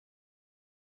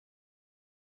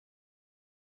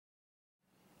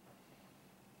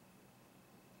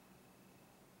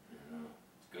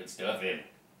stuff in it.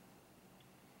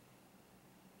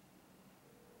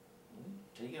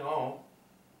 Take it home.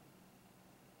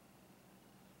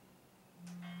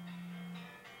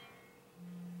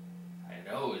 I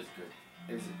know it's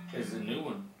good. It's a new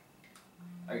one.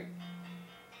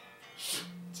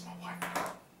 It's my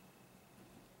wife.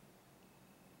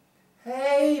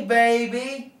 Hey,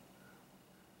 baby.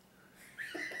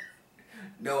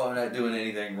 No, I'm not doing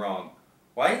anything wrong.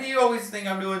 Why do you always think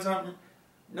I'm doing something?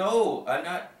 No, I'm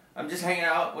not. I'm just hanging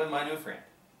out with my new friend.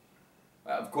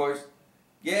 Of course,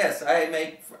 yes,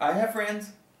 I have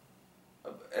friends.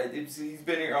 He's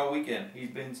been here all weekend.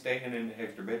 He's been staying in the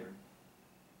extra bedroom.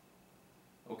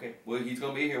 Okay, well, he's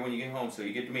going to be here when you get home, so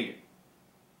you get to meet him.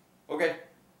 Okay,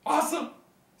 awesome.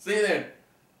 See you then.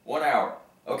 1 hour.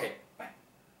 Okay, bye.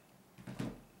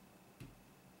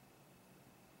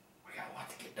 We got a lot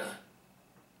to get done.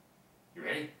 You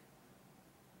ready?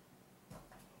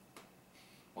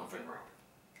 One for the road.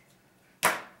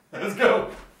 Let's go.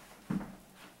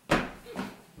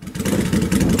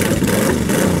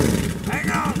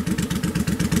 Hang on.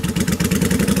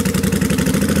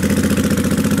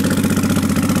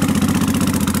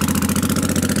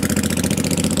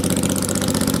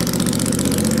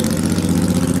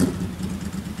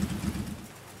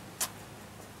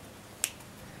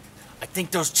 I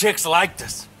think those chicks liked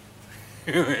us.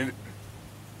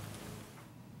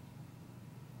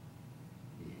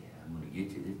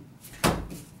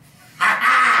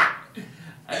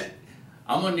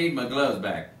 I'm gonna need my gloves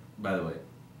back, by the way.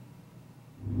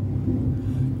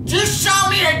 Just show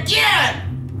me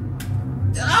again!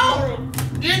 Oh,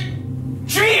 you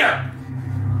cheater!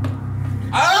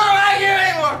 I don't like you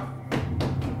anymore!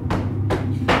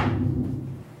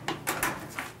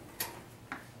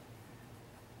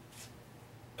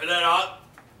 Is that all?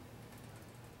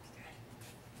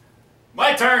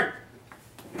 My turn!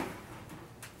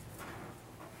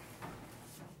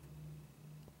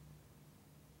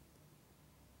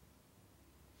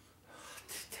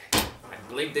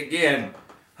 Blinked again.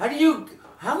 How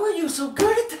are you so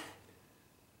good at that?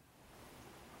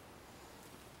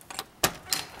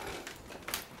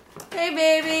 Hey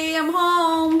baby, I'm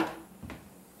home.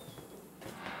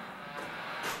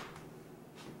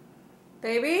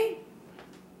 Baby?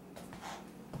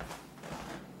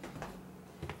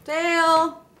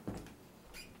 Dale?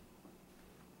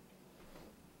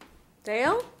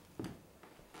 Dale?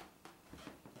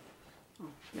 Oh,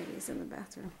 maybe he's in the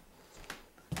bathroom.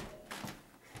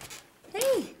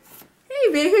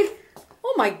 Hey, baby.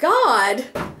 Oh my God.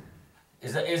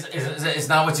 It's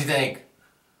not what you think.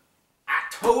 I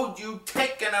told you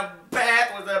taking a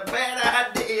bath was a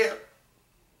bad idea.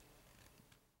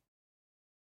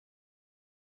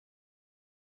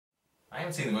 I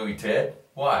haven't seen the movie Ted.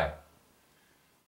 Why?